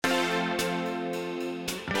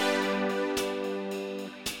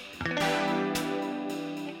Hey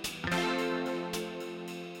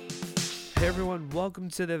everyone, welcome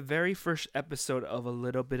to the very first episode of A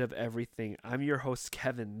Little Bit of Everything. I'm your host,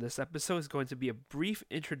 Kevin. This episode is going to be a brief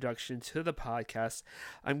introduction to the podcast.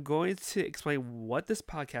 I'm going to explain what this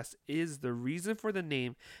podcast is, the reason for the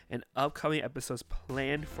name, and upcoming episodes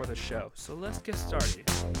planned for the show. So let's get started.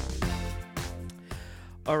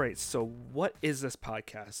 Alright, so what is this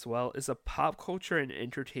podcast? Well, it's a pop culture and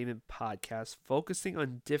entertainment podcast focusing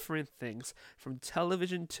on different things from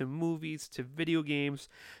television to movies to video games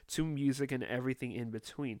to music and everything in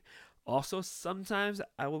between. Also, sometimes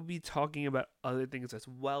I will be talking about other things as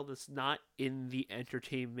well that's not in the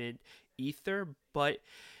entertainment ether, but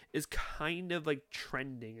is kind of like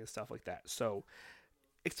trending and stuff like that. So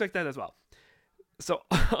expect that as well. So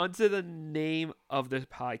onto the name of this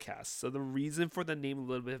podcast. So the reason for the name A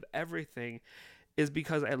Little Bit of Everything is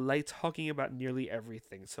because I like talking about nearly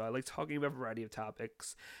everything. So I like talking about a variety of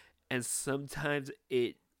topics, and sometimes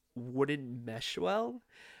it wouldn't mesh well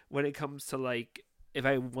when it comes to like if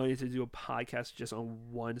I wanted to do a podcast just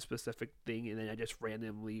on one specific thing and then I just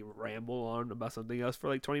randomly ramble on about something else for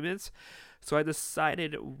like 20 minutes. So I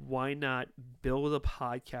decided why not build a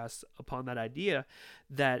podcast upon that idea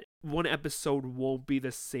that one episode won't be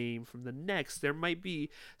the same from the next. There might be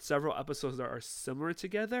several episodes that are similar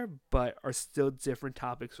together but are still different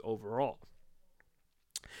topics overall.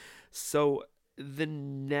 So the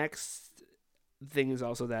next thing is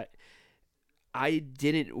also that I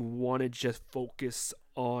didn't want to just focus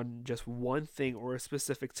on just one thing or a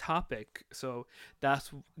specific topic. So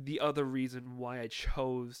that's the other reason why I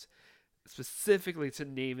chose specifically to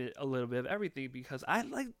name it A Little Bit of Everything, because I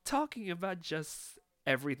like talking about just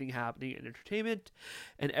everything happening in entertainment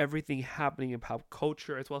and everything happening in pop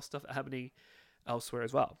culture, as well as stuff happening elsewhere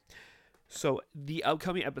as well. So the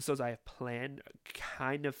upcoming episodes I have planned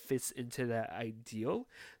kind of fits into that ideal.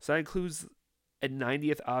 So that includes a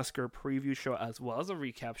 90th Oscar preview show as well as a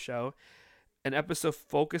recap show, an episode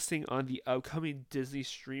focusing on the upcoming Disney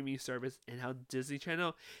streaming service and how Disney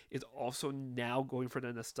Channel is also now going for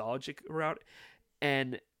the nostalgic route,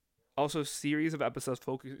 and also a series of episodes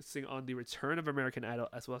focusing on the return of American Idol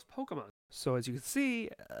as well as Pokemon. So as you can see,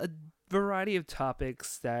 a variety of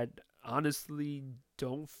topics that honestly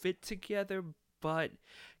don't fit together but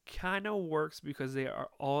kind of works because they are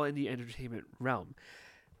all in the entertainment realm.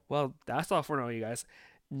 Well, that's all for now, you guys.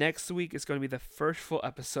 Next week is going to be the first full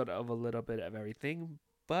episode of A Little Bit of Everything.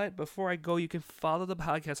 But before I go, you can follow the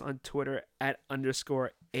podcast on Twitter at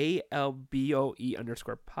 _ALBOE_podcast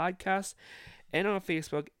and on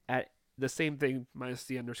Facebook at the same thing minus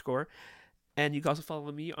the underscore. And you can also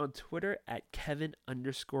follow me on Twitter at Kevin_ENG.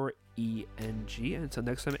 And until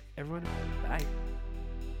next time, everyone, bye.